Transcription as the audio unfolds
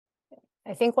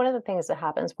I think one of the things that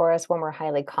happens for us when we're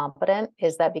highly competent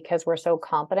is that because we're so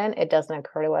competent, it doesn't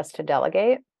occur to us to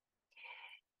delegate.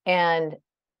 And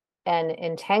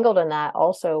entangled in that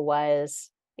also was,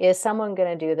 is someone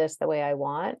going to do this the way I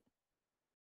want?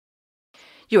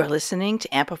 You are listening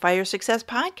to Amplify Your Success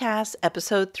Podcast,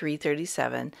 episode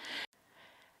 337.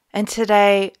 And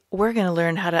today we're going to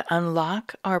learn how to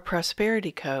unlock our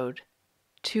prosperity code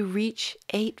to reach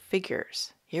 8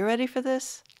 figures. You ready for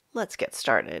this? Let's get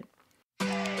started.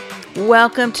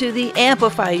 Welcome to the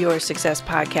Amplify Your Success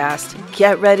Podcast.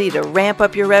 Get ready to ramp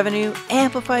up your revenue,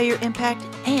 amplify your impact,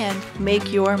 and make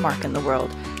your mark in the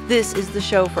world. This is the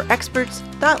show for experts,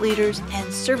 thought leaders,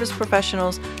 and service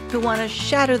professionals who want to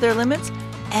shatter their limits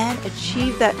and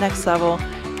achieve that next level.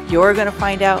 You're going to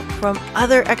find out from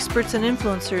other experts and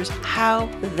influencers how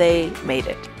they made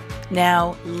it.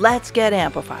 Now, let's get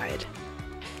amplified.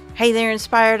 Hey there,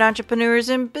 inspired entrepreneurs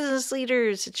and business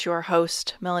leaders. It's your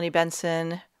host, Melanie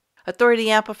Benson,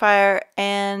 authority amplifier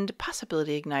and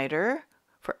possibility igniter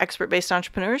for expert-based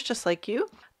entrepreneurs just like you.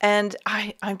 And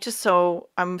I'm so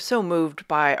moved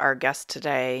by our guest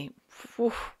today.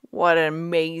 What an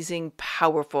amazing,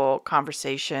 powerful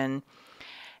conversation.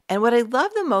 And what I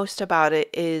love the most about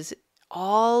it is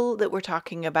all that we're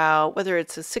talking about, whether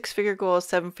it's a 6-figure goal, a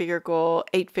 7-figure goal,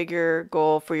 8-figure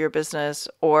goal for your business,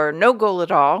 or no goal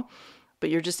at all, but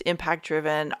you're just impact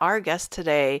driven. Our guest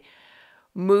today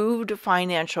moved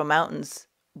financial mountains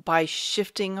by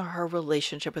shifting her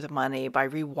relationship with money, by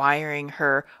rewiring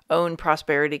her own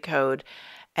prosperity code.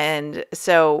 And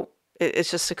so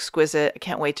it's just exquisite. I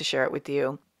can't wait to share it with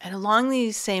you. And along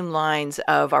these same lines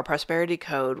of our prosperity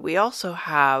code, we also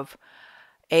have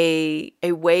a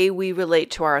way we relate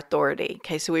to our authority.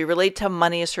 Okay, so we relate to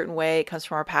money a certain way. It comes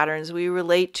from our patterns. We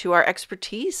relate to our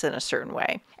expertise in a certain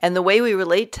way. And the way we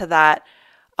relate to that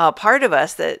part of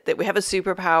us that we have a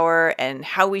superpower, and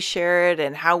how we share it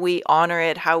and how we honor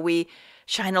it, how we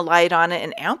shine a light on it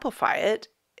and amplify it,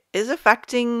 is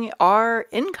affecting our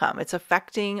income. It's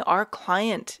affecting our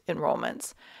client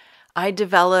enrollments. I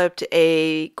developed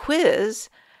a quiz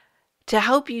to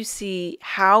help you see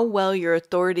how well your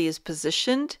authority is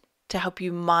positioned to help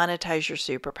you monetize your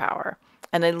superpower.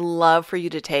 And I'd love for you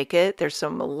to take it. There's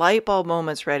some light bulb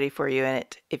moments ready for you in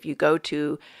it. If you go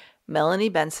to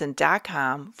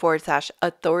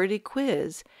melaniebenson.com/authority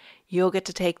quiz, you'll get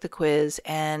to take the quiz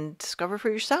and discover for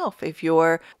yourself if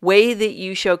your way that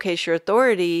you showcase your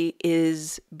authority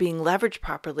is being leveraged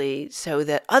properly so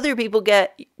that other people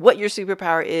get what your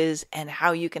superpower is and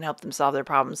how you can help them solve their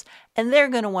problems. And they're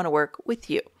going to want to work with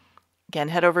you. Again,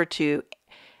 head over to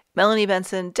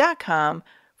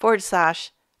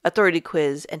melaniebenson.com/authority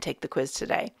quiz and take the quiz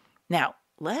today. Now,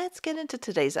 let's get into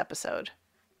today's episode.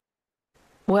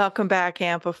 Welcome back,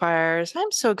 Amplifiers.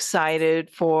 I'm so excited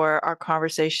for our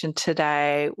conversation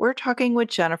today. We're talking with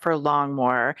Jennifer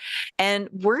Longmore, and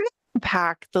we're going to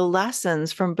unpack the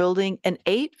lessons from building an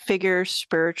 8-figure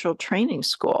spiritual training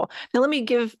school. Now, let me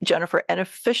give Jennifer an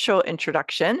official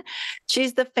introduction.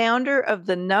 She's the founder of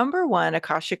the #1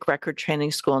 Akashic record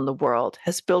training school in the world,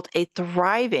 has built a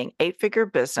thriving 8-figure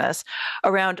business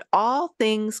around all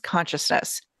things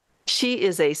consciousness. She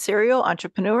is a serial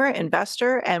entrepreneur,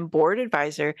 investor, and board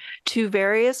advisor to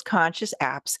various conscious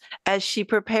apps as she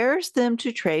prepares them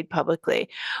to trade publicly.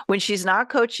 When she's not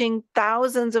coaching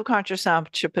thousands of conscious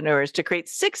entrepreneurs to create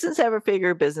 6- and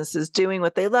 7-figure businesses doing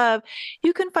what they love,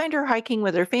 you can find her hiking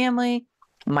with her family,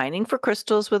 mining for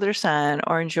crystals with her son,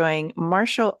 or enjoying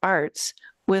martial arts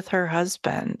with her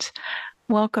husband.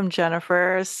 Welcome,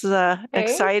 Jennifer. It's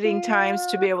exciting times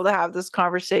to be able to have this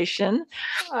conversation.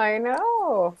 I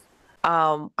know.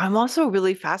 I'm also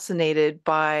really fascinated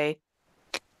by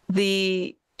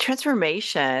the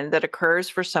transformation that occurs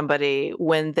for somebody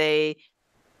when they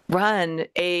run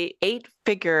a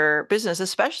 8-figure business,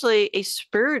 especially a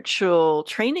spiritual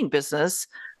training business.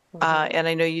 And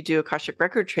I know you do Akashic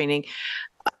record training.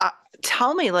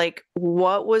 Tell me,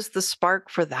 what was the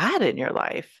spark for that in your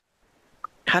life?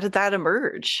 How did that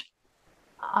emerge?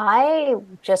 I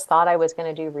just thought I was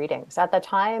going to do readings. At the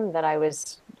time that I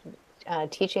was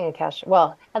teaching Akashic,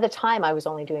 well, at the time I was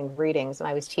only doing readings, and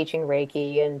I was teaching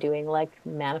Reiki and doing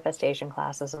manifestation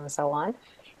classes and so on.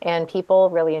 And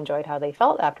people really enjoyed how they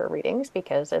felt after readings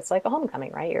because it's like a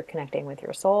homecoming, right? You're connecting with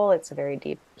your soul. It's a very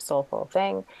deep, soulful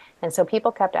thing. And so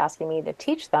people kept asking me to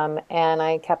teach them, and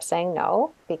I kept saying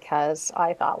no because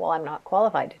I thought, well, I'm not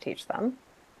qualified to teach them.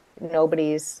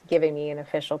 Nobody's giving me an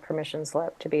official permission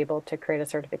slip to be able to create a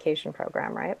certification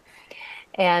program, right?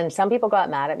 And some people got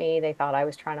mad at me. They thought I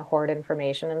was trying to hoard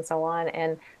information and so on.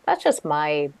 And that's just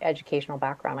my educational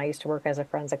background. I used to work as a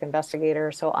forensic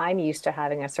investigator, so I'm used to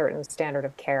having a certain standard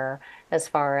of care as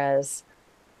far as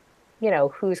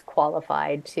who's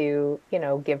qualified to,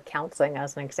 give counseling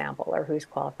as an example, or who's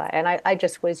qualified. And I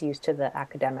just was used to the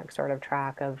academic sort of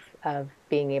track of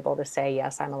being able to say,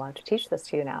 yes, I'm allowed to teach this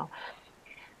to you now.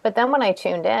 But then when I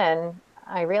tuned in,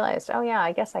 I realized, oh yeah,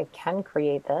 I guess I can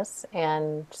create this.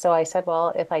 And so I said,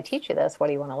 well, if I teach you this, what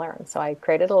do you want to learn? So I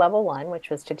created a level one, which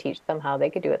was to teach them how they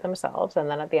could do it themselves. And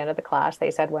then at the end of the class,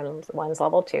 they said, when's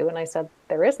level two? And I said,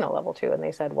 there is no level two. And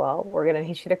they said, well, we're going to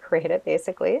need you to create it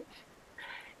basically.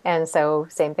 And so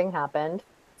same thing happened.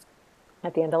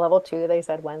 At the end of level two, they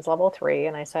said, when's level three?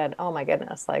 And I said, oh my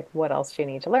goodness, like what else do you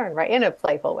need to learn? Right. In a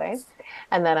playful way.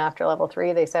 And then after level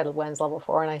three, they said, when's level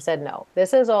four? And I said, no,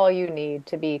 this is all you need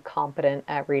to be competent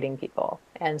at reading people.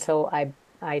 And so I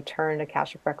turned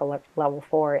Akashic Record level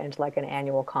four into like an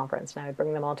annual conference. And I would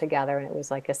bring them all together. And it was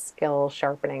like a skill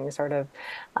sharpening sort of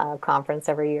conference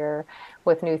every year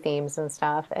with new themes and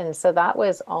stuff. And so that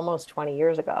was almost 20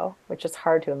 years ago, which is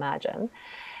hard to imagine.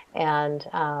 And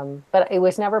but it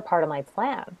was never part of my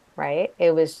plan, right?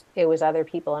 It was other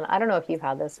people. And I don't know if you've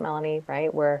had this, Melanie,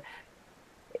 right? Where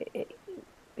it,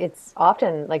 it's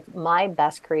often like my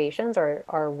best creations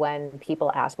are when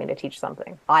people ask me to teach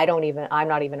something. I'm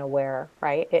not even aware,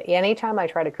 right? Anytime I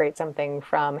try to create something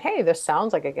from, hey, this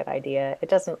sounds like a good idea, it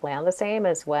doesn't land the same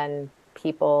as when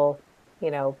people,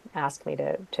 ask me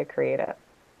to create it.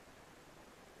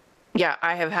 Yeah,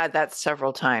 I have had that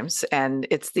several times, and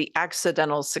it's the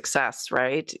accidental success,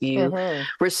 right? You Hmm.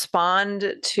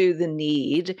 respond to the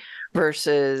need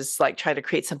versus like try to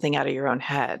create something out of your own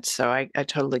head. So I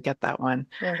totally get that one.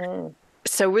 Hmm.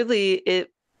 So really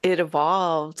it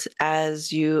evolved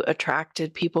as you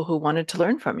attracted people who wanted to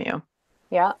learn from you.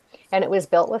 Yeah. And it was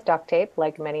built with duct tape,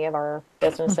 like many of our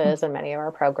businesses and many of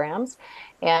our programs.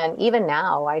 And even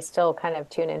now, I still kind of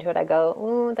tune into it. I go,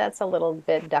 ooh, that's a little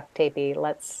bit duct tapey.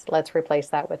 Let's replace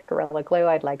that with Gorilla Glue.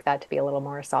 I'd like that to be a little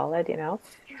more solid.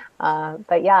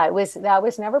 But yeah, that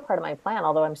was never part of my plan,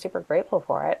 although I'm super grateful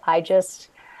for it. I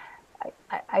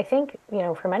think,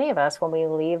 for many of us, when we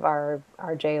leave our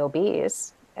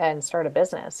jobs and start a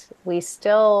business, we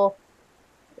still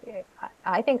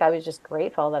I think I was just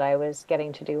grateful that I was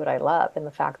getting to do what I love. And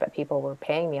the fact that people were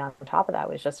paying me on top of that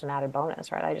was just an added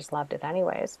bonus, right? I just loved it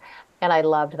anyways. And I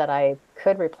loved that I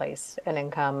could replace an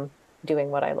income doing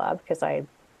what I love because I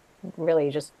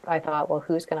thought, well,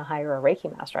 who's going to hire a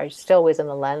Reiki master? I still was in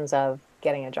the lens of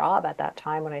getting a job at that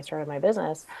time when I started my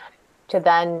business to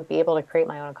then be able to create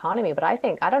my own economy. But I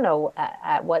don't know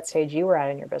at what stage you were at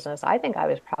in your business. I think I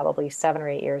was probably 7 or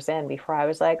 8 years in before I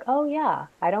was like, oh yeah,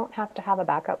 I don't have to have a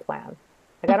backup plan.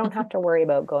 Like I don't have to worry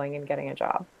about going and getting a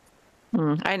job.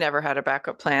 I never had a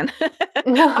backup plan.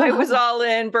 I was all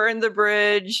in, burned the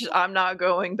bridge. I'm not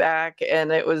going back,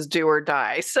 and it was do or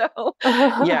die. So,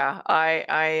 yeah, I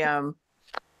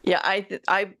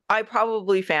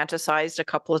probably fantasized a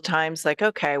couple of times, like,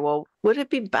 okay, well, would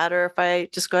it be better if I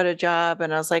just got a job?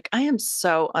 And I was like, I am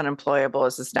so unemployable.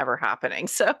 This is never happening.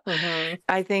 So, Hmm.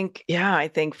 I think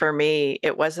for me,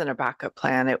 it wasn't a backup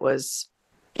plan. It was,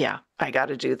 yeah, I got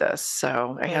to do this.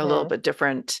 So I had a little Hmm. bit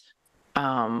different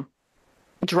um,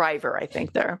 driver, I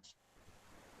think there.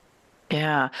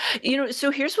 Yeah.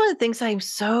 So here's one of the things I'm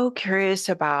so curious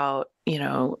about,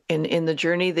 in the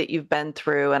journey that you've been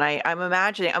through. And I'm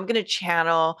imagining I'm going to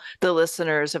channel the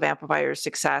listeners of Amplify Your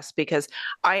Success because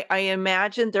I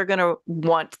imagine they're going to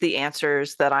want the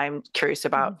answers that I'm curious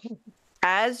about.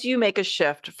 As you make a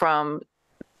shift from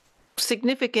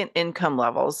significant income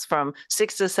levels from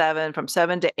 6 to 7, from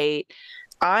 7 to 8,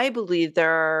 I believe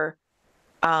there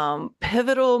are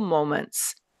pivotal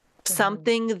moments, Hmm.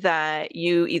 something that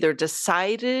you either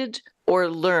decided or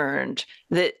learned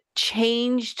that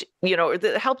changed, or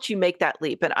that helped you make that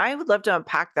leap. And I would love to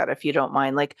unpack that if you don't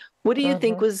mind. Like, what do you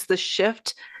think Hmm. was the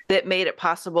shift that made it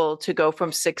possible to go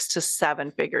from 6 to 7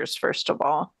 figures, first of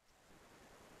all?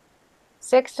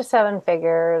 6 to 7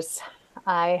 figures.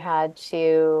 I had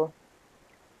to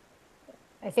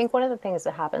I think one of the things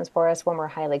that happens for us when we're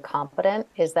highly competent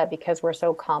is that because we're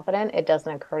so competent, it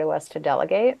doesn't occur to us to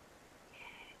delegate.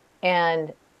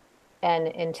 And and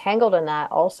entangled in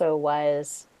that also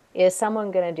was, is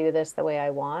someone going to do this the way I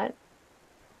want?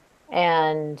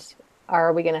 And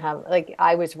are we going to have, like,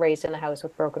 I was raised in a house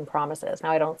with broken promises.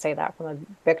 Now, I don't say that from a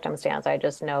victim stance. I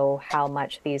just know how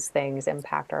much these things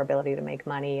impact our ability to make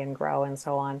money and grow and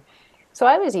so on. So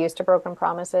I was used to broken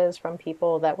promises from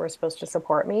people that were supposed to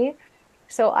support me.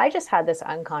 So I just had this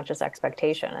unconscious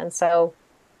expectation. And so,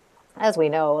 as we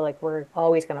know, like we're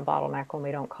always going to bottleneck when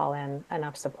we don't call in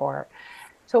enough support.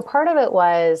 So part of it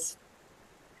was,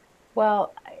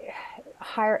 well,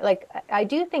 hire, like I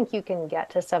do think you can get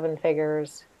to 7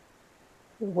 figures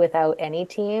without any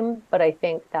team, but I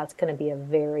think that's going to be a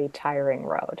very tiring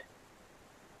road.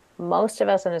 most of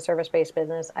us in a service-based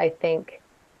business, I think,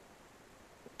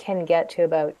 can get to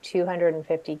about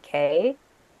 250K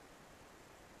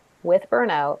with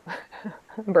burnout.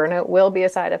 Burnout will be a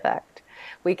side effect.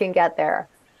 We can get there,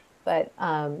 but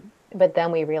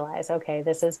then we realize, okay,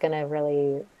 this is going to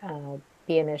really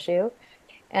be an issue.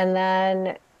 And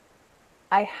then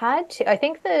I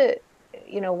think that,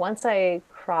 once I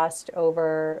crossed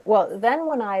over, well, then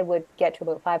when I would get to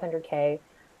about 500K,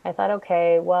 I thought,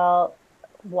 okay, well,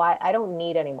 why? I don't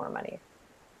need any more money.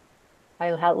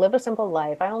 Live a simple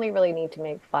life. I only really need to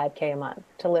make 5K a month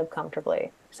to live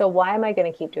comfortably. So why am I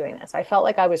going to keep doing this? I felt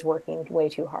like I was working way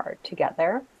too hard to get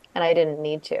there and I didn't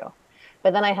need to.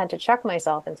 But then I had to check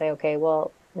myself and say, okay,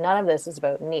 well, none of this is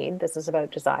about need. This is about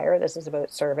desire. This is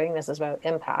about serving. This is about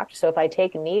impact. So if I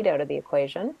take need out of the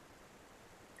equation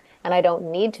and I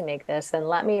don't need to make this, then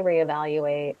let me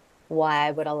reevaluate why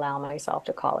I would allow myself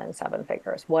to call in seven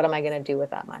figures. What am I going to do with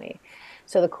that money?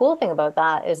 So the cool thing about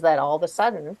that is that all of a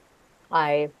sudden,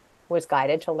 I was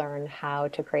guided to learn how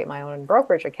to create my own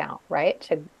brokerage account, right?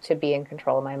 To be in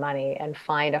control of my money and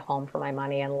find a home for my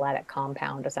money and let it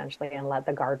compound essentially and let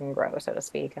the garden grow, so to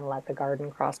speak, and let the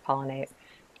garden cross-pollinate.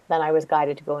 Then I was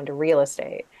guided to go into real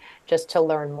estate just to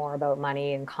learn more about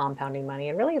money and compounding money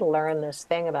and really learn this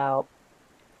thing about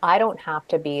I don't have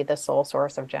to be the sole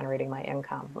source of generating my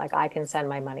income. Like I can send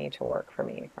my money to work for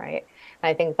me, right? And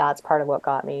I think that's part of what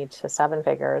got me to seven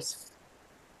figures.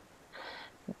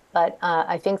 But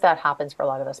I think that happens for a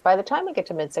lot of us. By the time we get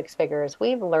to mid six figures,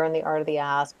 we've learned the art of the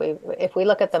ask. If we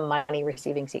look at the money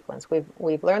receiving sequence,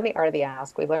 we've learned the art of the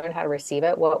ask. We've learned how to receive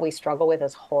it. What we struggle with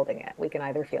is holding it. We can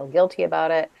either feel guilty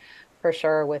about it, for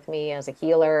sure. With me as a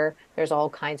healer, there's all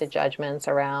kinds of judgments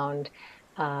around,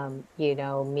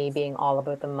 me being all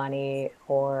about the money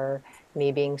or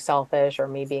me being selfish or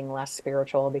me being less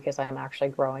spiritual because I'm actually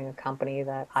growing a company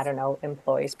that, I don't know,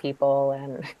 employs people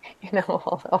and,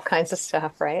 all kinds of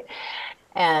stuff, right?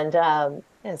 And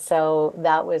so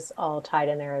that was all tied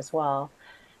in there as well.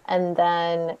 And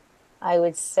then I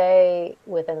would say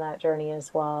within that journey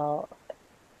as well,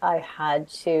 I had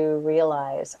to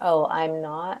realize, oh, I'm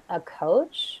not a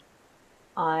coach.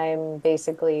 I'm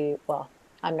basically, well,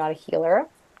 I'm not a healer.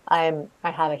 I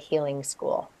have a healing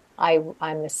school. I'm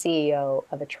the CEO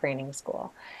of a training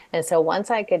school. And so once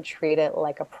I could treat it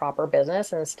like a proper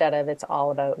business instead of it's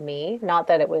all about me, not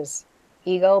that it was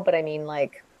ego, but I mean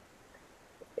like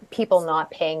people not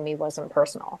paying me wasn't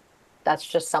personal. That's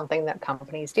just something that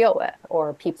companies deal with,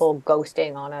 or people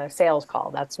ghosting on a sales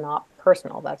call. That's not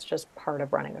personal. That's just part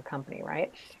of running a company,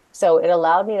 right? So it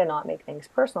allowed me to not make things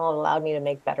personal. It allowed me to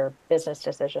make better business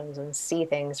decisions and see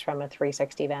things from a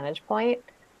 360 vantage point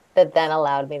that then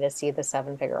allowed me to see the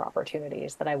seven figure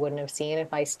opportunities that I wouldn't have seen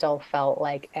if I still felt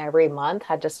like every month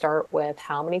had to start with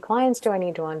how many clients do I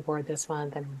need to onboard this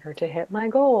month in order to hit my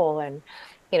goal? And,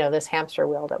 this hamster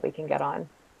wheel that we can get on.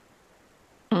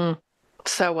 Mm,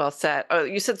 so well said. Oh,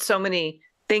 you said so many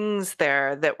things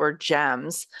there that were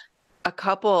gems. A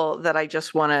couple that I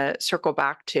just want to circle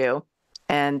back to,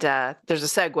 and there's a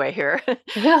segue here,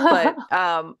 but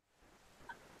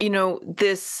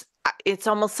this it's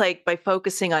almost like by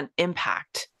focusing on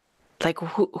impact, like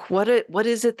what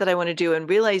is it that I want to do, and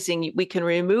realizing we can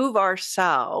remove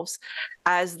ourselves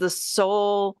as the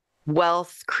sole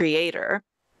wealth creator,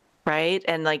 right?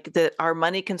 And like our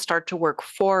money can start to work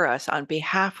for us on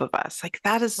behalf of us. Like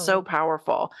that is so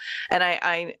powerful. And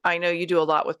I know you do a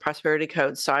lot with prosperity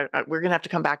codes, so we're gonna have to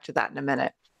come back to that in a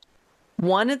minute.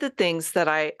 One of the things that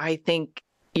I think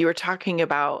you were talking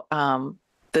about,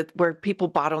 that where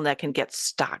people bottleneck and get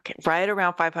stuck right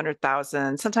around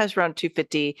 500,000, sometimes around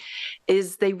 250,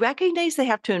 is they recognize they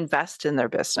have to invest in their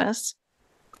business.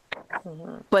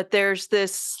 But there's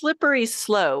this slippery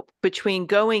slope between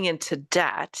going into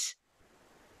debt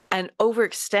and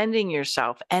overextending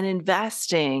yourself and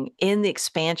investing in the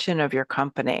expansion of your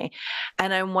company.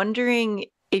 And I'm wondering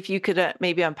if you could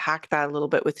maybe unpack that a little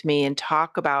bit with me and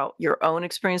talk about your own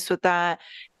experience with that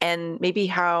and maybe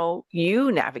how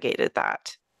you navigated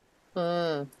that.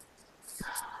 Mm.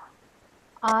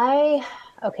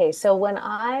 Okay, so when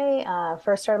I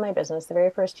first started my business, the very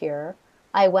first year,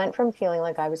 I went from feeling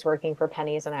like I was working for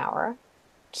pennies an hour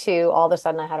to all of a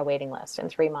sudden I had a waiting list in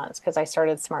 3 months because I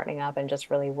started smartening up and just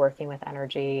really working with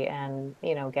energy and,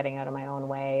 getting out of my own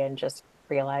way and just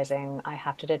realizing I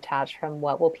have to detach from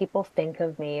what will people think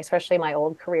of me, especially my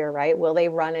old career, right? Will they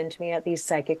run into me at these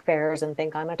psychic fairs and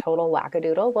think I'm a total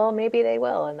wackadoodle? Well, maybe they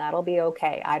will, and that'll be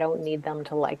okay. I don't need them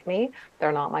to like me.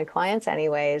 They're not my clients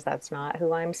anyways. That's not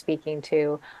who I'm speaking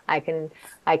to. I can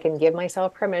give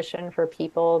myself permission for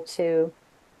people to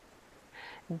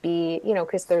be,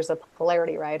 because there's a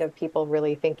polarity, right, of people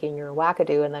really thinking you're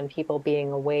wackadoo and then people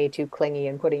being way too clingy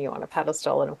and putting you on a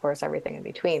pedestal, and of course everything in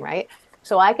between, right?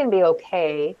 So I can be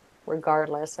okay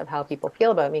regardless of how people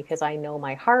feel about me because I know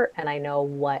my heart and I know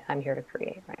what I'm here to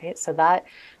create, right? So that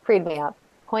freed me up.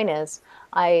 Point is,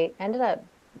 I ended up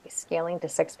scaling to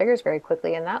six figures very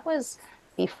quickly, and that was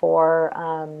before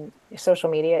social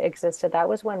media existed. That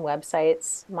was when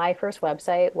my first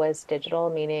website was digital,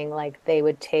 meaning like they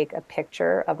would take a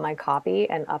picture of my copy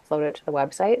and upload it to the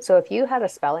website. So if you had a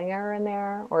spelling error in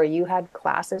there or you had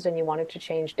classes and you wanted to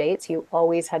change dates, you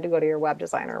always had to go to your web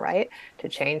designer, right? To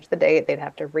change the date, they'd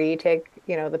have to retake,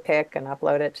 the pic and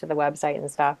upload it to the website and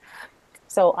stuff.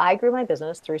 So I grew my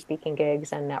business through speaking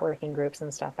gigs and networking groups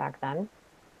and stuff back then.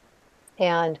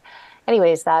 And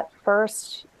anyways, that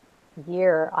first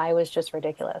year, I was just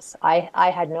ridiculous. I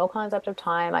had no concept of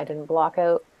time. I didn't block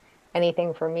out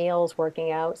anything for meals,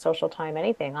 working out, social time,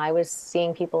 anything. I was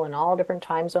seeing people in all different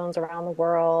time zones around the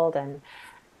world, and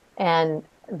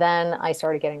then I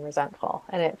started getting resentful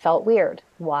and it felt weird.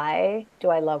 Why do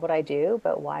I love what I do,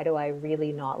 but why do I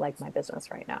really not like my business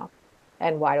right now?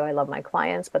 And why do I love my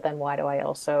clients, but then why do I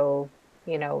also,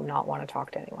 not want to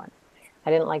talk to anyone?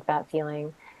 I didn't like that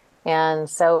feeling. And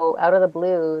so out of the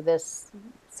blue, this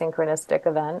synchronistic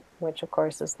event, which of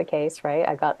course is the case, right?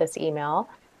 I got this email,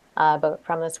 but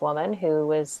from this woman who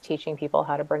was teaching people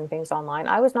how to bring things online.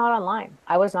 I was not online.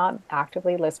 I was not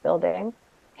actively list building.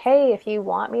 Hey, if you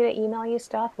want me to email you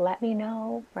stuff, let me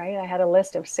know, right? I had a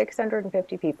list of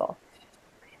 650 people,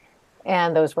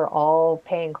 and those were all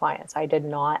paying clients. I did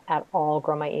not at all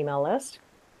grow my email list.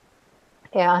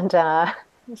 And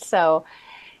so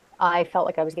I felt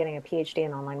like I was getting a PhD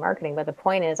in online marketing, but the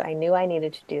point is, I knew I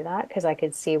needed to do that because I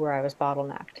could see where I was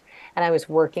bottlenecked, and I was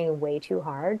working way too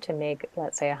hard to make,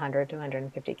 let's say, 100 to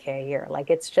 150K a year. Like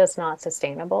it's just not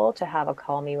sustainable to have a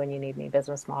call me when you need me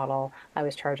business model. I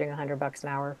was charging $100 an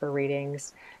hour for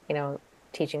readings, you know,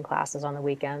 teaching classes on the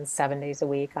weekends, 7 days a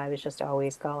week. I was just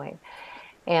always going,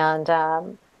 and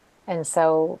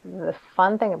so the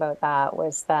fun thing about that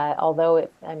was that although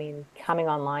I mean, coming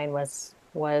online was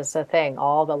a thing.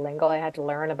 All the lingo I had to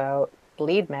learn about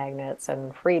lead magnets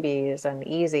and freebies and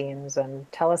e-zines and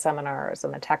teleseminars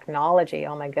and the technology.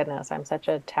 Oh my goodness, I'm such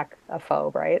a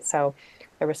tech-phobe, right? So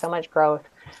there was so much growth.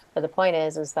 But the point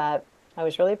is that I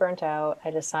was really burnt out.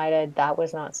 I decided that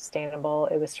was not sustainable.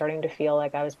 It was starting to feel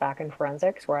like I was back in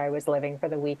forensics where I was living for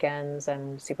the weekends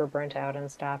and super burnt out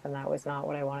and stuff, and that was not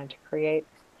what I wanted to create.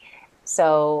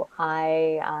 So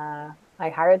I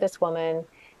hired this woman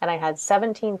and I had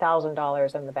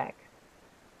 $17,000 in the bank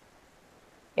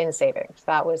in savings.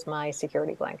 That was my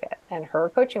security blanket. And her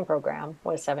coaching program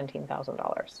was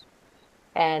 $17,000.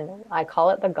 And I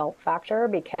call it the gulp factor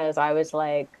because I was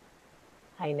like,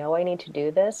 I know I need to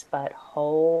do this, but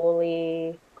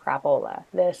holy crapola,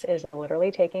 this is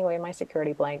literally taking away my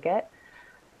security blanket.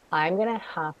 I'm going to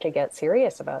have to get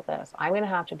serious about this. I'm going to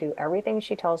have to do everything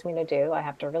she tells me to do. I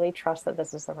have to really trust that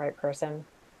this is the right person.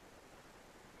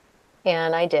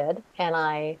 And I did. And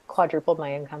I quadrupled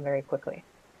my income very quickly.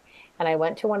 And I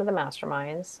went to one of the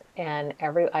masterminds, and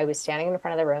I was standing in the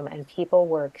front of the room and people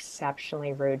were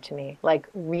exceptionally rude to me, like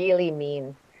really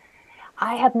mean.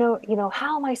 I have no,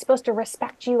 how am I supposed to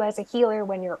respect you as a healer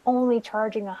when you're only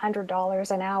charging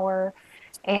 $100 an hour?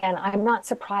 And I'm not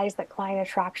surprised that client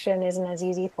attraction isn't as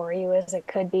easy for you as it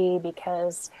could be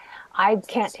because I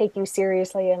can't take you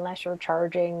seriously unless you're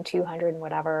charging 200 and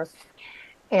whatever.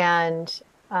 And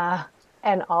uh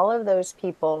and all of those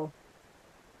people,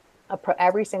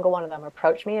 every single one of them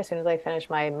approached me as soon as I finished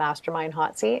my mastermind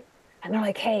hot seat. And they're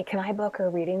like, hey, can I book a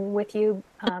reading with you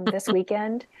this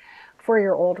weekend for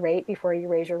your old rate before you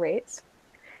raise your rates?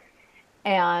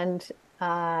 And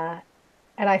uh,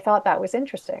 and I thought that was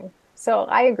interesting. So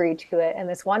I agreed to it. And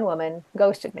this one woman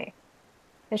ghosted me.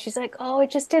 And she's like, oh,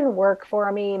 it just didn't work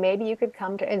for me. Maybe you could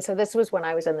come to. And so this was when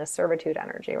I was in this servitude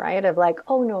energy, right? Of like,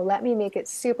 oh no, let me make it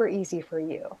super easy for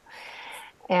you.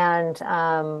 And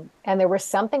there was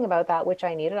something about that which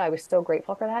I needed. I was so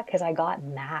grateful for that because I got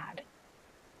mad,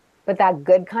 but that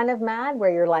good kind of mad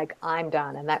where you're like, I'm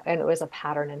done. And it was a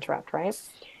pattern interrupt, right?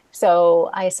 So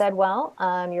I said, well,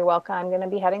 you're welcome. I'm going to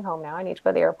be heading home now. I need to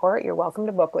go to the airport. You're welcome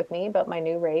to book with me, but my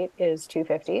new rate is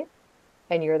 250.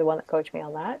 And you're the one that coached me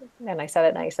on that. And I said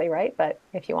it nicely, right? But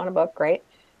if you want to book, great.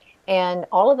 And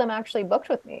all of them actually booked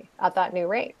with me at that new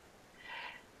rate.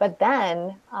 But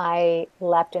then I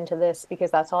leapt into this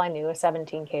because that's all I knew, a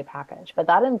 17K package. But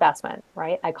that investment,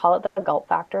 right? I call it the gulp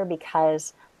factor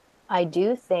because I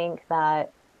do think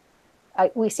that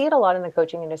we see it a lot in the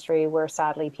coaching industry where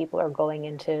sadly people are going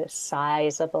into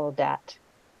sizable debt.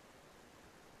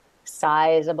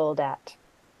 Sizable debt.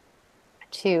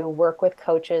 to work with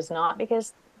coaches, not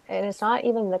because, and it's not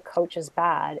even the coach is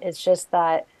bad. It's just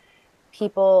that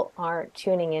people aren't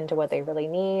tuning into what they really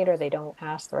need, or they don't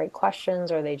ask the right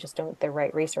questions, or they just don't the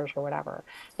right research or whatever.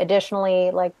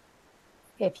 Additionally, like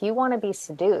if you want to be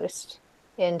seduced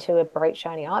into a bright,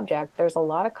 shiny object, there's a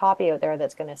lot of copy out there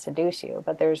that's going to seduce you,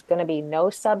 but there's going to be no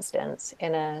substance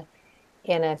in a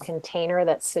container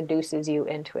that seduces you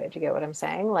into it. Do you get what I'm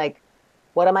saying? Like,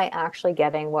 what am I actually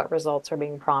getting? What results are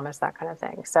being promised? That kind of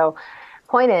thing. So,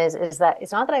 point is that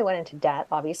it's not that I went into debt,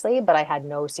 obviously, but I had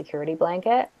no security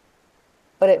blanket.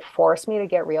 But it forced me to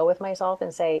get real with myself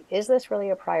and say, is this really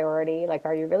a priority? Like,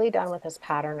 are you really done with this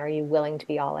pattern? Are you willing to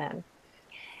be all in?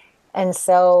 And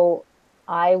so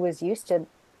I was used to,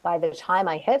 by the time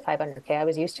I hit 500K, I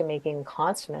was used to making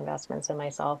constant investments in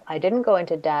myself. I didn't go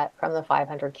into debt from the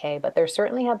 500K, but there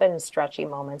certainly have been stretchy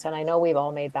moments. And I know we've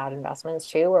all made bad investments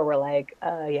too, where we're like,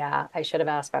 yeah, I should have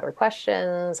asked better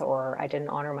questions, or I didn't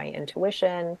honor my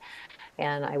intuition.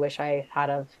 And I wish I had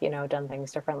have, done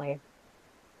things differently.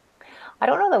 I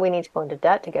don't know that we need to go into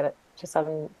debt to get it to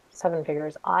seven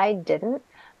figures. I didn't,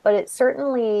 but it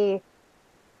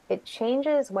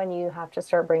changes when you have to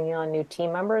start bringing on new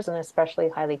team members, and especially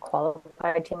highly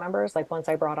qualified team members. Like once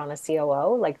I brought on a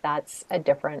COO, like that's a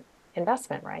different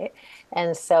investment, right?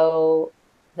 And so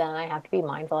then I have to be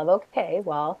mindful of, okay,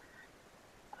 well,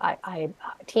 I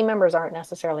team members aren't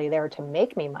necessarily there to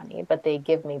make me money, but they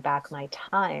give me back my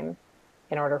time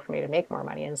in order for me to make more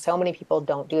money. And so many people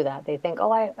don't do that. They think,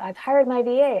 oh, I've hired my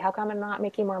VA. How come I'm not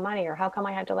making more money? Or how come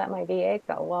I had to let my VA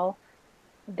go? Well,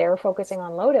 they're focusing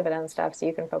on low dividend stuff, so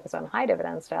you can focus on high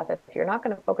dividend stuff. If you're not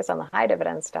going to focus on the high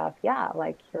dividend stuff, yeah,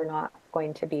 like you're not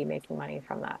going to be making money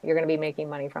from that. You're going to be making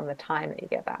money from the time that you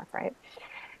get back, right?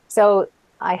 So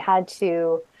I had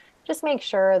to just make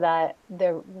sure that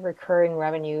the recurring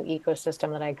revenue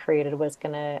ecosystem that I created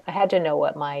I had to know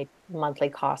what my monthly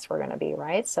costs were going to be,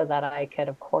 right? So that I could,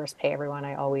 of course, pay everyone.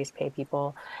 I always pay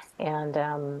people,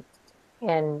 and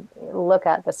look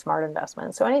at the smart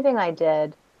investments. So anything I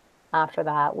did after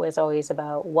that was always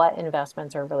about what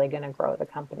investments are really going to grow the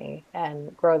company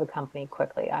and grow the company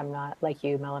quickly. I'm not like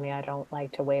you, Melanie. I don't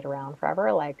like to wait around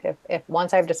forever. Like if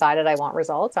once I've decided I want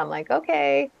results, I'm like,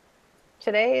 okay,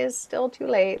 today is still too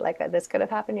late. Like this could have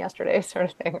happened yesterday, sort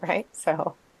of thing, right?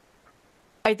 So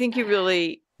I think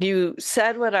you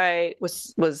said what I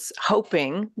was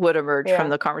hoping would emerge from yeah.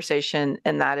 the conversation,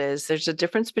 and that is there's a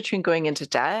difference between going into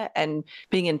debt and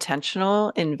being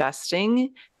intentional,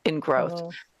 investing in growth. Hmm.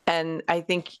 And I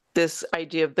think this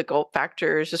idea of the gulp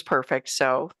factor is just perfect.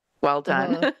 So well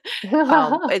done.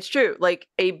 Hmm. It's true. Like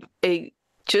a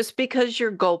just because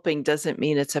you're gulping doesn't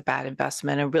mean it's a bad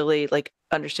investment, and really like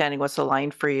understanding what's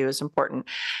aligned for you is important.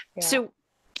 Yeah. So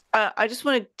I just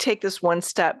want to take this one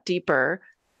step deeper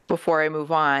before I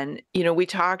move on. We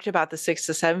talked about the 6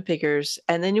 to 7 figures,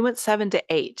 and then you went 7 to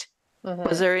 8.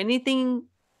 Was Hmm. there anything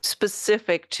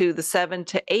specific to the 7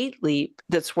 to 8 leap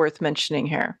that's worth mentioning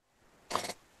here?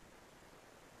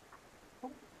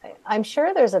 I'm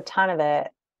sure there's a ton of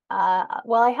it.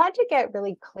 Well, I had to get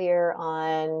really clear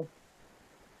on,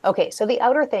 okay, so the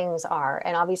outer things are,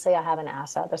 and obviously I have an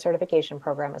asset. The certification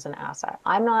program is an asset.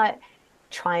 I'm not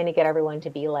trying to get everyone to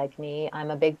be like me.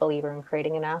 I'm a big believer in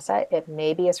creating an asset. It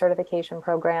may be a certification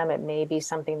program, it may be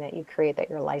something that you create that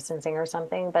you're licensing or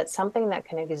something, but something that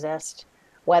can exist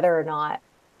whether or not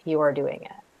you are doing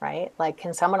it, right? Like,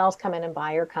 can someone else come in and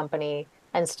buy your company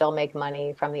and still make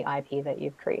money from the IP that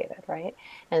you've created, right?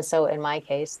 And so in my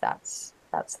case, that's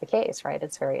the case, right?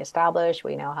 It's very established.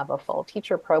 We now have a full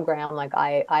teacher program. Like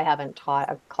I haven't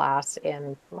taught a class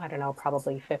in, I don't know,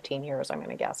 probably 15 years, I'm going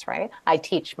to guess, right? I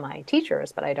teach my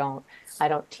teachers, but I don't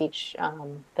teach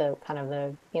the kind of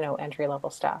the, entry level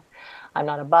stuff. I'm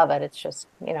not above it. It's just,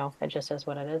 it just is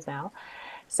what it is now.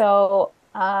 So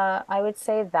I would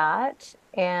say that.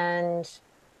 And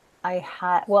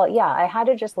well, yeah, I had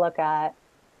to just look at,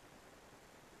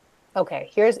 okay,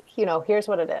 here's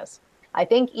what it is. I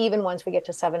think even once we get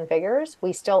to seven figures,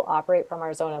 we still operate from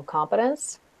our zone of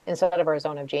competence instead of our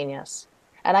zone of genius.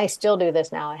 And I still do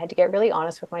this now. I had to get really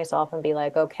honest with myself and be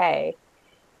like, okay,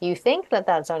 you think that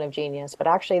that's zone of genius, but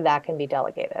actually that can be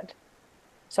delegated.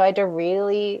 So I had to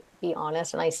really be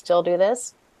honest, and I still do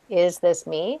this. Is this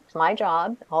me? It's my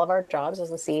job. All of our jobs as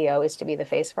the CEO is to be the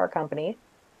face of our company,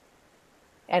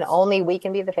 and only we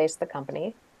can be the face of the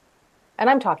company. And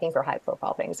I'm talking for high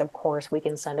profile things. Of course, we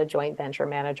can send a joint venture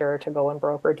manager to go and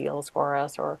broker deals for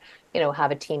us, or, have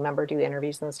a team member do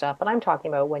interviews and stuff. But I'm talking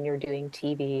about when you're doing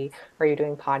TV or you're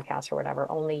doing podcasts or whatever,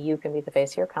 only you can be the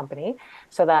face of your company.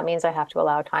 So that means I have to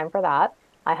allow time for that.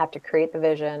 I have to create the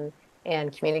vision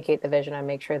and communicate the vision and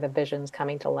make sure the vision's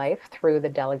coming to life through the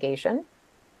delegation.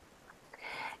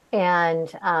 And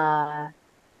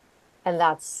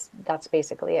that's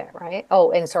basically it, right?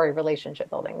 Oh, and sorry, relationship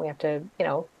building. We have to,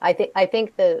 I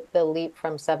think the leap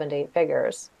from 7 to 8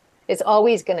 figures is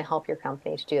always going to help your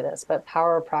company to do this, but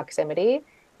power of proximity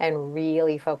and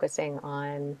really focusing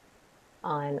on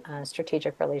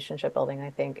strategic relationship building, I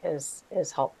think is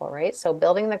helpful, right? So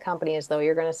building the company as though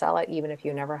you're going to sell it, even if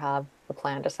you never have the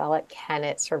plan to sell it, can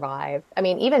it survive? I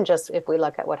mean, even just if we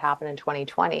look at what happened in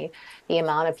 2020, the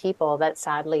amount of people that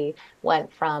sadly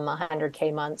went from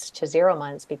 100K months to 0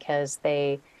 months because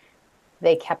they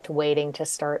kept waiting to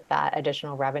start that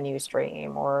additional revenue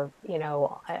stream. Or,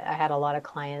 I had a lot of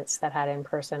clients that had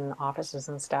in-person offices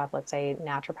and stuff, let's say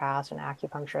naturopaths and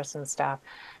acupuncturists and stuff,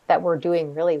 that were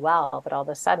doing really well, but all of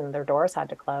a sudden their doors had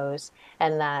to close.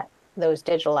 And that those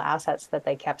digital assets that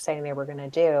they kept saying they were going to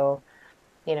do,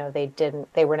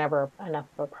 they were never enough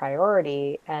of a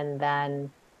priority. And then,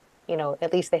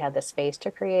 at least they had the space to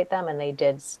create them, and they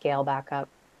did scale back up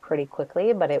pretty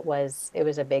quickly, but it was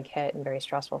a big hit and very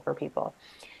stressful for people.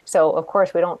 So of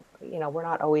course we don't, we're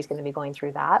not always going to be going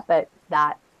through that, but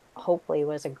that hopefully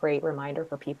was a great reminder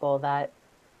for people that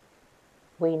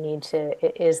we need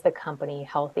to, is the company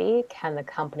healthy? Can the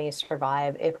company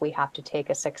survive if we have to take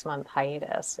a 6 month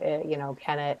hiatus?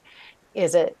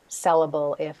 Is it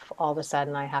sellable if all of a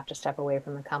sudden I have to step away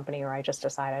from the company, or I just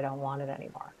decide I don't want it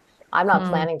anymore? I'm not Hmm.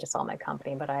 planning to sell my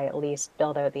company, but I at least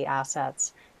build out the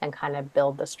assets and kind of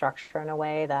build the structure in a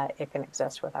way that it can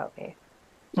exist without me.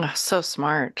 Oh, so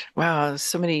smart. Wow, there's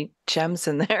so many gems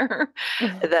in there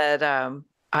that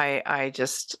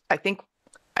I think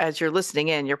as you're listening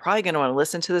in, you're probably going to want to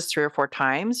listen to this 3 or 4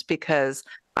 times, because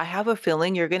I have a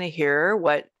feeling you're going to hear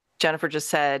what Jennifer just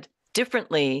said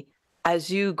differently as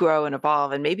you grow and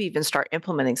evolve, and maybe even start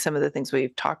implementing some of the things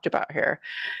we've talked about here.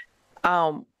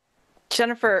 Um,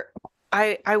 Jennifer,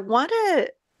 I want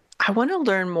to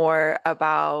learn more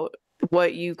about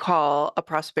what you call a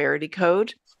prosperity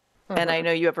code. And I Mm-hmm.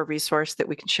 know you have a resource that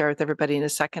we can share with everybody in a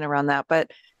second around that.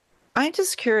 But I'm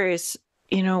just curious,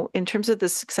 in terms of the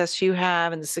success you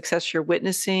have and the success you're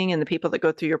witnessing and the people that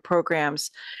go through your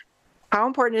programs, how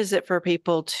important is it for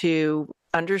people to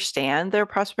understand their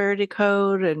prosperity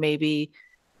code? And maybe,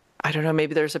 I don't know,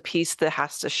 maybe there's a piece that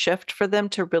has to shift for them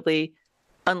to really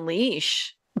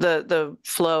unleash the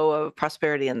flow of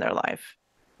prosperity in their life.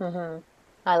 Mm-hmm.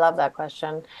 I love that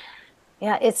question.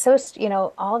 Yeah, it's so,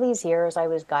 all these years I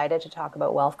was guided to talk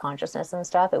about wealth consciousness and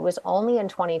stuff. It was only in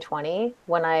 2020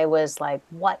 when I was like,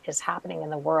 what is happening in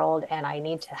the world? And I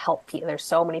need to help people. There's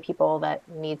so many people that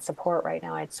need support right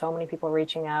now. I had so many people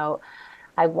reaching out.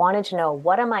 I wanted to know,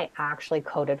 what am I actually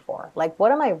coded for? Like,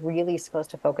 what am I really supposed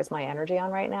to focus my energy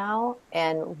on right now?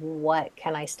 And what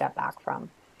can I step back from?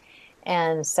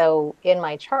 And so in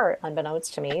my chart,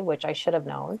 unbeknownst to me, which I should have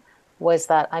known, was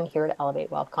that I'm here to elevate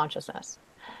wealth consciousness.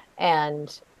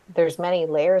 And there's many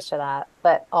layers to that.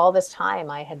 But all this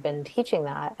time I had been teaching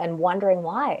that and wondering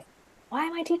why. Why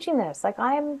am I teaching this? Like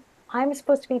I'm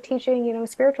supposed to be teaching,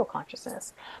 spiritual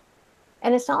consciousness.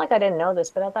 And it's not like I didn't know this,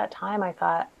 but at that time I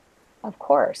thought, of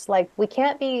course, like we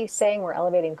can't be saying we're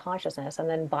elevating consciousness and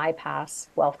then bypass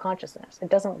wealth consciousness. It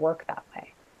doesn't work that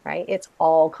way, right? It's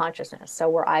all consciousness. So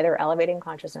we're either elevating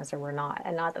consciousness or we're not.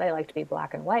 And not that I like to be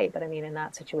black and white, but I mean, in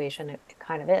that situation, it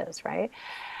kind of is, right?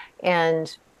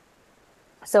 And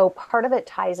so part of it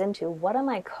ties into, what am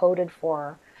I coded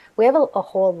for? We have a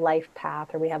whole life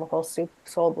path, or we have a whole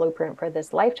soul blueprint for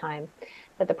this lifetime.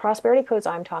 But the prosperity codes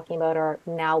I'm talking about are,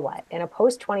 now what? In a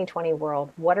post 2020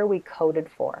 world, what are we coded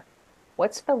for?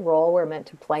 What's the role we're meant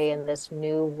to play in this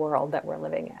new world that we're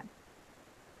living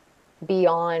in?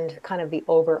 Beyond kind of the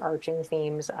overarching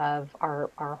themes of our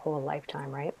whole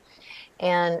lifetime, right?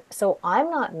 And so I'm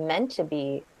not meant to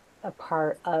be a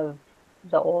part of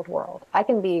the old world. I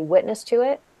can be witness to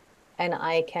it, and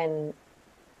I can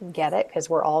get it, because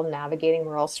we're all navigating,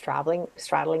 we're all straddling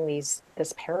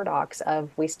this paradox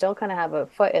of, we still kind of have a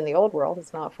foot in the old world.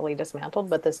 It's not fully dismantled,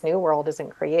 but this new world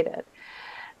isn't created.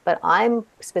 But I'm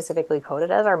specifically coded,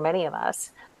 as are many of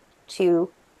us, to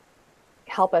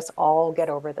help us all get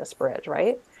over this bridge,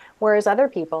 right? Whereas other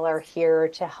people are here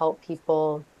to help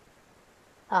people,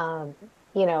 um,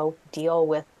 deal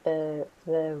with the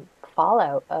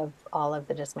fallout of all of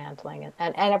the dismantling,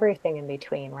 and everything in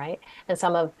between, right? And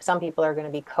some people are going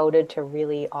to be coded to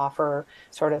really offer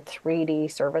sort of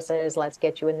 3D services. Let's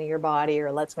get you into your body,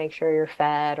 or let's make sure you're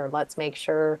fed, or let's make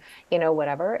sure,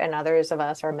 whatever. And others of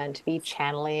us are meant to be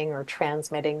channeling or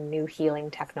transmitting new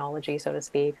healing technology, so to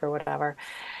speak, or whatever.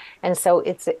 And so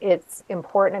it's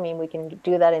important. I mean, we can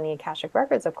do that in the Akashic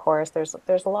records, of course.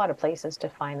 There's a lot of places to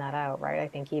find that out, right? I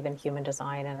think even human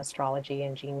design and astrology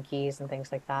and gene keys and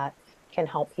things like that can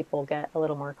help people get a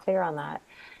little more clear on that.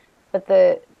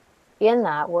 But in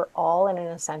that, we're all in an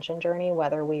ascension journey,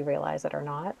 whether we realize it or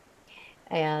not.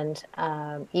 And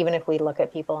even if we look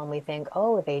at people and we think,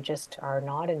 oh, they just are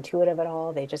not intuitive at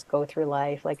all, they just go through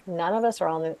life. Like none of us are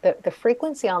on the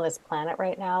frequency on this planet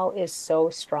right now is so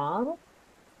strong.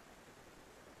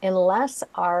 Unless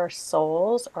our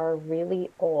souls are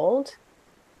really old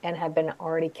and have been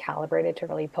already calibrated to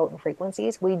really potent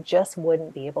frequencies, we just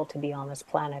wouldn't be able to be on this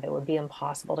planet. It would be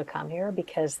impossible to come here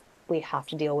because we have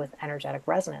to deal with energetic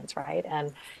resonance, right?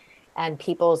 And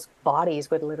people's bodies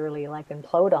would literally like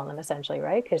implode on them essentially,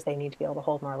 right? Because they need to be able to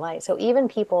hold more light. So even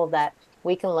people that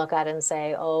we can look at and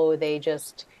say, oh, they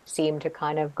just seem to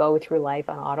kind of go through life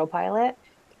on autopilot.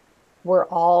 We're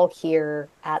all here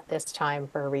at this time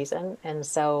for a reason. And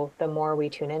so the more we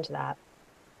tune into that,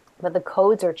 but the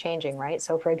codes are changing, right?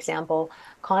 So for example,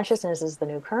 consciousness is the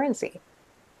new currency.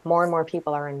 More and more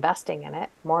people are investing in it.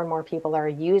 More and more people are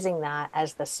using that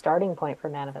as the starting point for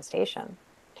manifestation.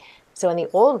 So in the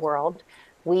old world,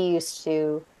 we used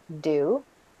to do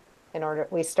in order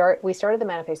we started the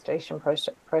manifestation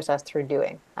process through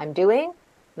doing. I'm doing,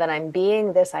 then I'm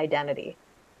being this identity.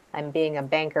 I'm being a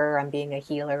banker, I'm being a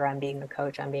healer, I'm being a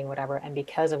coach, I'm being whatever. And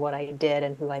because of what I did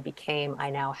and who I became, I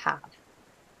now have.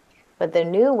 But the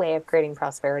new way of creating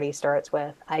prosperity starts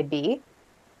with I be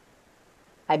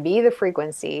the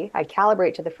frequency, I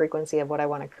calibrate to the frequency of what I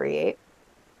want to create.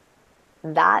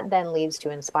 That then leads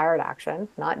to inspired action,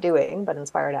 not doing, but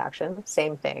inspired action.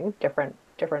 Same thing, different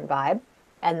vibe.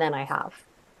 And then I have,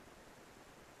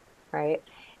 right?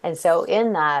 And so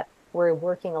in that, we're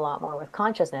working a lot more with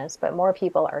consciousness, but more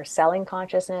people are selling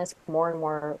consciousness. More and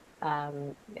more,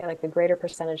 like a greater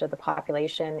percentage of the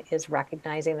population is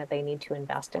recognizing that they need to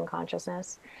invest in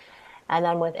consciousness. And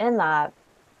then within that,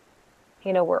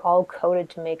 we're all coded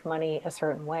to make money a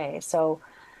certain way. So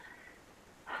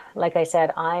like I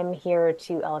said, I'm here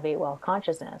to elevate wealth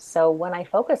consciousness. So when I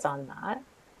focus on that,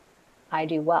 I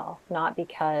do well, not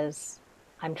because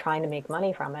I'm trying to make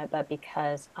money from it, but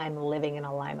because I'm living in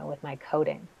alignment with my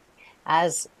coding.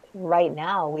 As right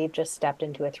now, we've just stepped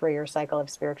into a 3-year cycle of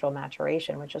spiritual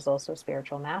maturation, which is also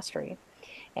spiritual mastery.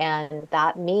 And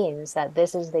that means that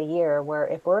this is the year where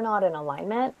if we're not in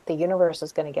alignment, the universe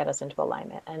is going to get us into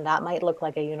alignment. And that might look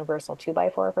like a universal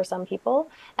 2x4 for some people.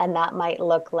 And that might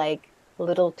look like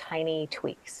little tiny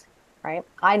tweaks, right?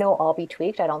 I know I'll be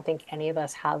tweaked. I don't think any of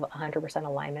us have 100%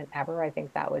 alignment ever. I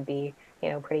think that would be,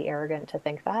 pretty arrogant to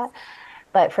think that.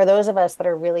 But for those of us that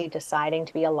are really deciding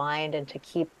to be aligned and to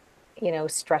keep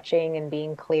stretching and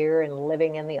being clear and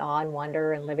living in the awe and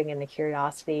wonder and living in the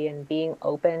curiosity and being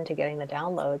open to getting the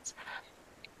downloads,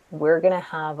 we're going to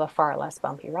have a far less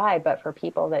bumpy ride. But for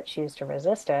people that choose to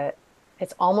resist it,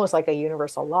 it's almost like a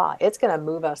universal law. It's going to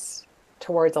move us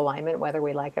towards alignment, whether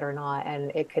we like it or not.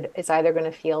 And it's either going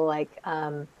to feel like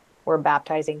we're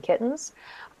baptizing kittens,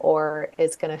 or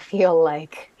it's going to feel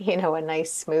like, a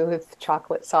nice, smooth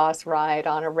chocolate sauce ride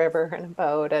on a river and a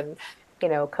boat and,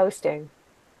 coasting.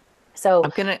 So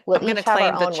we'll I'm gonna each have our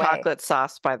claim the own way. chocolate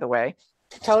sauce, by the way.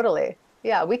 Totally.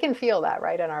 Yeah, we can feel that,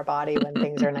 right, in our body when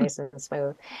things are nice and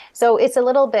smooth. So it's a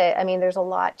little bit, I mean, there's a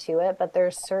lot to it, but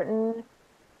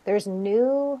there's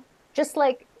new, just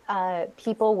like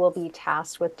people will be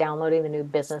tasked with downloading the new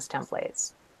business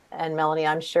templates. And Melanie,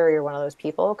 I'm sure you're one of those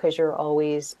people because you're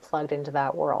always plugged into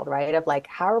that world, right? Of like,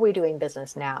 how are we doing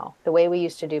business now? The way we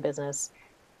used to do business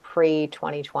pre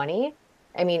 2020.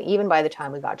 I mean, even by the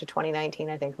time we got to 2019,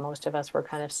 I think most of us were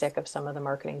kind of sick of some of the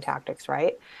marketing tactics,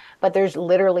 right? But there's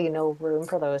literally no room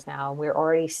for those now. We're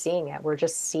already seeing it. We're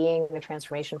just seeing the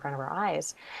transformation in front of our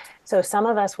eyes. So some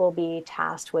of us will be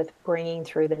tasked with bringing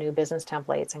through the new business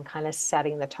templates and kind of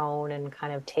setting the tone and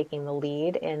kind of taking the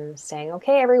lead in saying,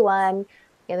 okay, everyone,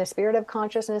 in the spirit of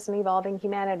consciousness and evolving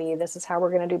humanity, this is how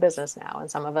we're going to do business now.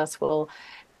 And some of us will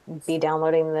be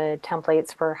downloading the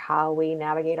templates for how we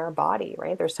navigate our body,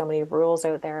 right? There's so many rules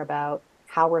out there about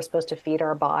how we're supposed to feed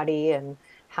our body and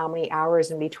how many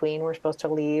hours in between we're supposed to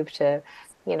leave to,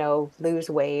 lose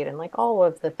weight and like all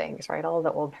of the things, right? All of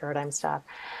the old paradigm stuff.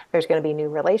 There's going to be new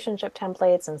relationship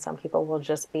templates, and some people will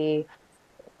just be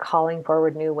calling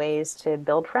forward new ways to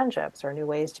build friendships or new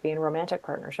ways to be in romantic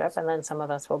partnership. And then some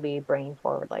of us will be bringing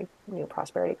forward like new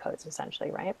prosperity codes, essentially,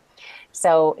 right?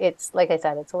 So it's like I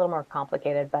said, it's a little more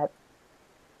complicated, but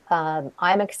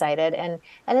I'm excited and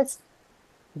it's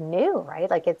new, right?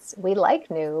 Like we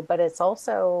like new, but it's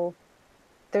also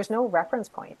there's no reference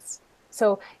points.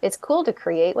 So it's cool to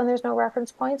create when there's no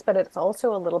reference points, but it's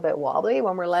also a little bit wobbly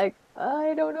when we're like,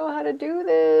 I don't know how to do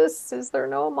this. Is there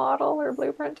no model or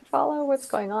blueprint to follow? What's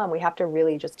going on? We have to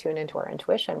really just tune into our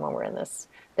intuition when we're in this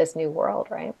new world,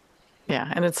 right?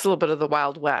 Yeah. And it's a little bit of the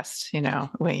Wild West, when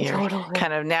you're Totally.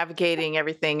 kind of navigating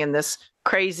everything in this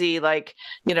crazy,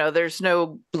 there's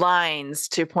no lines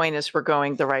to point us we're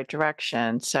going the right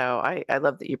direction. So I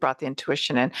love that you brought the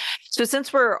intuition in. So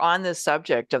since we're on this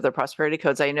subject of the prosperity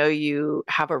codes, I know you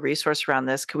have a resource around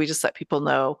this. Could we just let people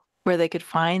know where they could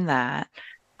find that?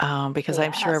 Because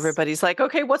I'm sure Yes. everybody's like,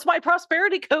 okay, what's my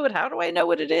prosperity code? How do I know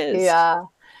what it is? Yeah.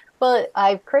 Well,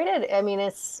 I've created, I mean,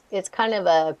 it's kind of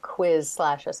a quiz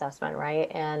slash assessment, right?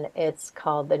 And it's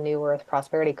called the New Earth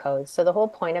Prosperity Code. So the whole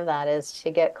point of that is to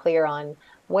get clear on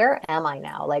where am I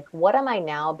now? Like, what am I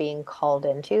now being called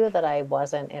into that I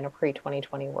wasn't in a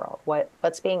pre-2020 world?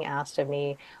 What's being asked of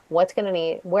me? What's going to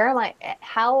need, where am I,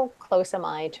 how close am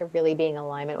I to really being in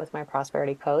alignment with my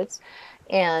prosperity codes?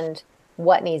 And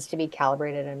what needs to be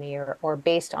calibrated in me or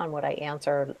based on what I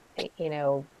answered,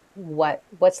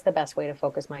 what's the best way to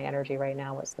focus my energy right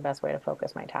now? What's the best way to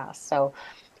focus my tasks? So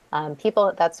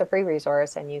people, that's a free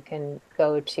resource, and you can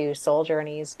go to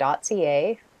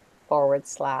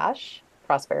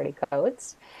souljourneys.ca/prosperity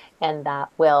codes, and that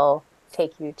will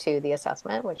take you to the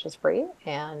assessment, which is free,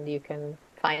 and you can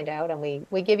find out. And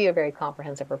we give you a very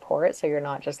comprehensive report, so you're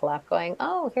not just left going,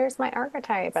 oh, here's my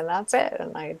archetype, and that's it,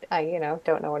 and I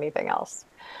don't know anything else.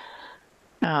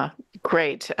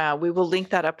 Great. We will link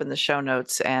that up in the show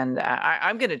notes, and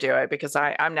I'm going to do it because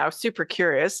I'm now super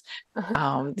curious.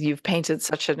 You've painted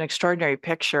such an extraordinary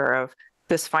picture of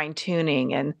this fine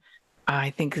tuning, and I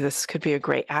think this could be a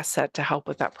great asset to help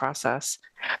with that process.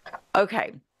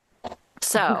 Okay.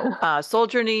 So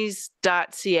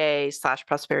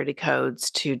souljourneys.ca/prosperity codes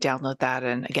to download that.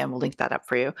 And again, we'll link that up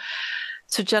for you.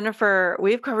 So Jennifer,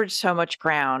 we've covered so much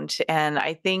ground, and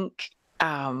I think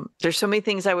there's so many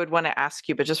things I would want to ask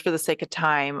you, but just for the sake of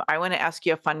time, I want to ask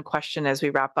you a fun question as we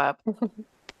wrap up.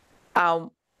 I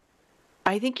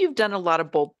think you've done a lot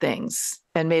of bold things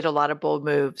and made a lot of bold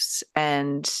moves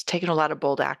and taken a lot of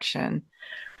bold action.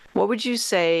 What would you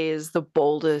say is the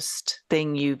boldest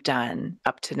thing you've done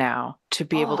up to now to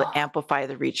be able to amplify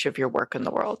the reach of your work in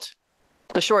the world?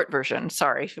 The short version,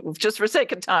 sorry, just for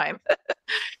sake of time.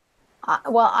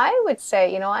 Well, I would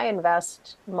say, I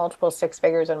invest multiple six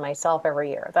figures in myself every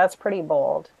year. That's pretty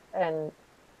bold. And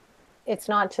it's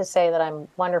not to say that I'm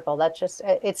wonderful. That's just,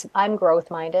 I'm growth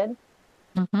minded.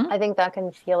 I think that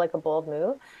can feel like a bold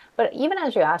move. But even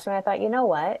as you asked me, I thought, you know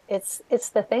what? It's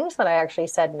the things that I actually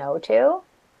said no to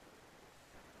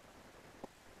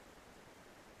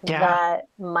that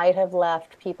might have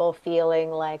left people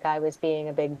feeling like I was being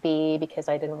a big bee because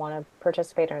I didn't want to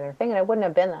participate in their thing. And it wouldn't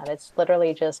have been that. It's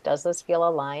literally just, does this feel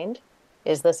aligned?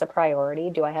 Is this a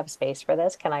priority? Do I have space for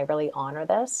this? Can I really honor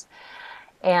this?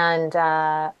 And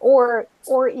or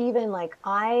even like,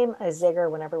 I'm a zigger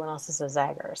when everyone else is a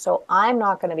zagger. So I'm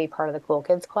not going to be part of the Cool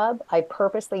Kids Club. I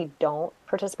purposely don't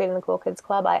participate in the Cool Kids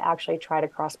Club. I actually try to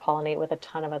cross-pollinate with a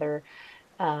ton of other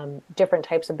different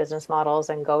types of business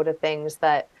models and go to things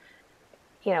that,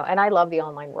 and I love the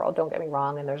online world, don't get me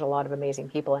wrong, and there's a lot of amazing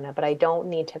people in it, but I don't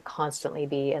need to constantly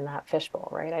be in that fishbowl,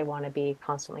 right? I want to be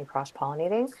constantly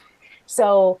cross-pollinating.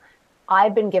 So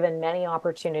I've been given many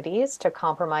opportunities to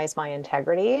compromise my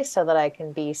integrity so that I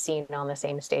can be seen on the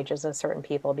same stages as certain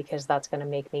people because that's going to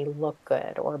make me look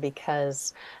good, or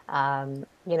because,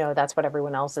 that's what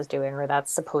everyone else is doing, or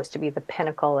that's supposed to be the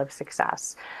pinnacle of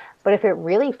success. But if it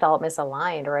really felt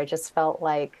misaligned, or I just felt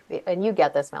like, and you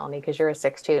get this, Melanie, because you're a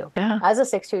 6-2. Yeah. As a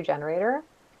 6-2 generator,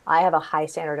 I have a high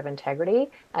standard of integrity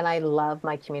and I love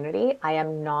my community. I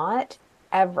am not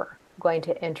ever going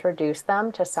to introduce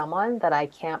them to someone that I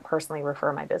can't personally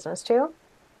refer my business to.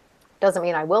 Doesn't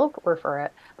mean I will refer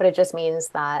it, but it just means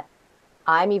that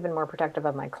I'm even more protective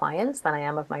of my clients than I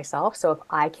am of myself. So if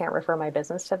I can't refer my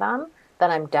business to them, then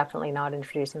I'm definitely not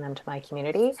introducing them to my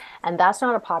community. And that's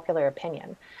not a popular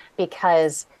opinion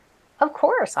because, of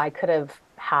course, I could have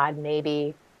had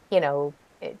maybe,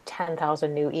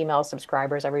 10,000 new email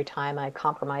subscribers every time I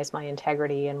compromised my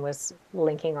integrity and was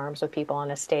linking arms with people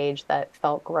on a stage that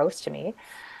felt gross to me.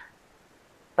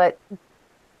 But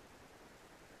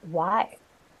why?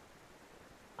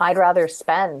 I'd rather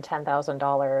spend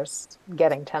 $10,000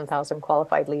 getting 10,000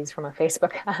 qualified leads from a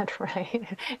Facebook ad,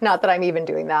 right? Not that I'm even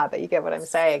doing that, but you get what I'm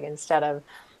saying, instead of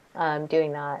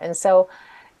doing that. And so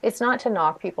it's not to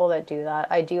knock people that do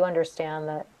that. I do understand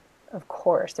that, of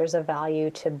course, there's a value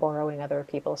to borrowing other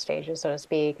people's stages, so to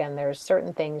speak, and there's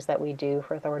certain things that we do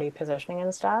for authority positioning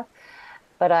and stuff.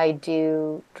 But I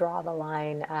do draw the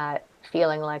line at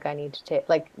feeling like I need to take,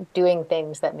 like doing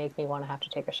things that make me want to have to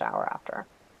take a shower after.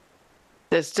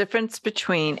 There's difference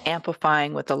between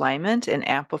amplifying with alignment and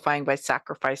amplifying by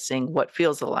sacrificing what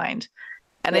feels aligned.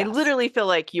 And I Yes. literally feel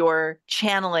like you're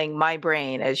channeling my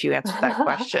brain as you answered that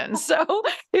question. So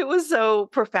it was so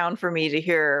profound for me to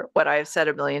hear what I've said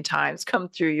a million times come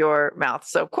through your mouth.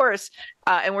 So of course,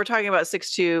 and we're talking about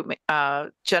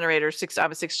 6-2 generator,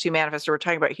 I'm a 6-2 manifestor. We're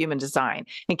talking about human design.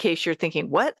 In case you're thinking,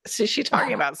 what is she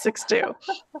talking about 6-2?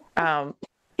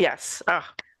 Yes,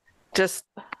 just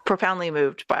profoundly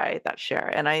moved by that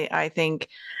share. And I think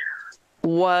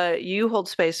what you hold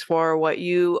space for, what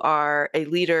you are a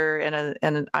leader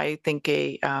and I think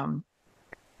a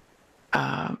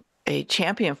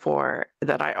champion for,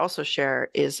 that I also share,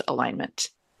 is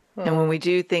alignment. And when we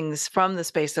do things from the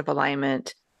space of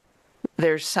alignment,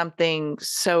 there's something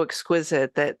so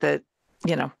exquisite that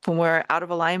when we're out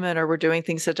of alignment or we're doing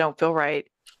things that don't feel right.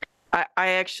 I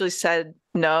actually said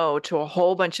no to a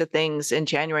whole bunch of things in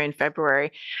January and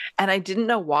February, and I didn't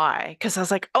know why, because I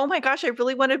was like, oh my gosh, I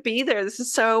really want to be there. This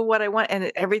is so what I want.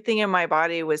 And everything in my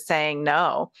body was saying,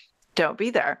 no, don't be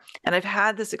there. And I've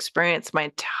had this experience my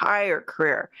entire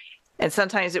career. And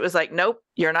sometimes it was like, nope,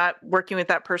 you're not working with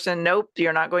that person. Nope,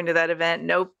 you're not going to that event.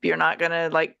 Nope, you're not going to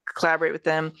like collaborate with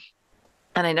them.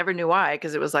 And I never knew why,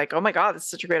 because it was like, oh my God, this is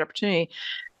such a great opportunity.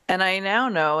 And I now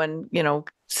know, and,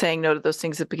 saying no to those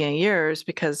things at the beginning of years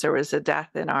because there was a death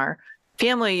in our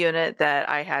family unit that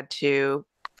I had to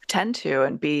tend to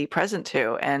and be present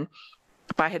to. And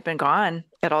if I had been gone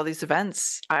at all these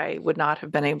events, I would not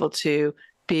have been able to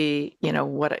be,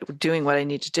 doing what I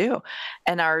need to do.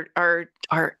 And our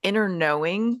inner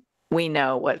knowing, we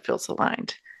know what feels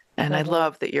aligned. And I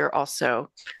love that you're also,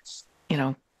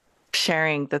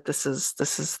 sharing that this is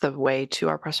the way to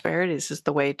our prosperity. This is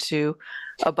the way to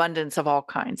abundance of all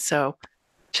kinds. So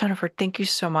Jennifer, thank you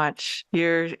so much.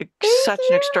 You're such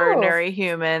an extraordinary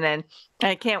human, and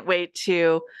I can't wait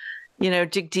to,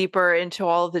 dig deeper into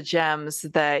all of the gems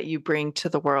that you bring to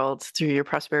the world through your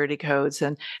prosperity codes.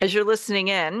 And as you're listening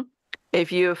in,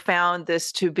 if you have found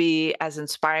this to be as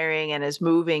inspiring and as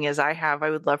moving as I have, I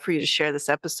would love for you to share this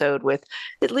episode with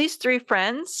at least 3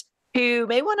 friends who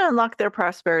may want to unlock their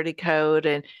prosperity code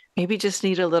and maybe just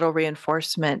need a little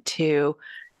reinforcement to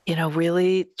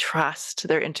really trust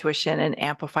their intuition and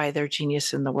amplify their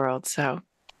genius in the world. So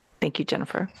thank you,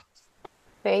 Jennifer.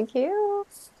 Thank you.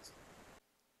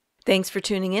 Thanks for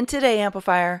tuning in today,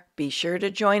 Amplifier. Be sure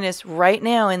to join us right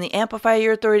now in the Amplify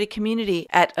Your Authority community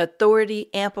at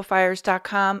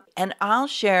authorityamplifiers.com, and I'll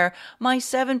share my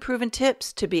 7 proven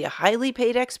tips to be a highly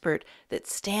paid expert that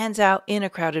stands out in a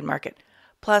crowded market.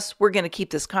 Plus, we're going to keep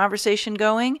this conversation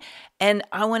going, and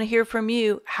I want to hear from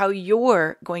you how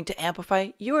you're going to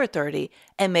amplify your authority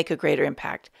and make a greater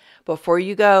impact. Before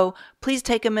you go, please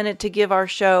take a minute to give our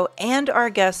show and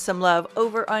our guests some love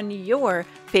over on your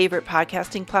favorite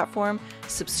podcasting platform.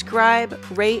 Subscribe,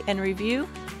 rate, and review.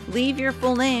 Leave your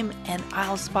full name, and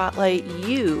I'll spotlight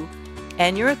you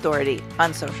and your authority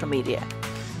on social media.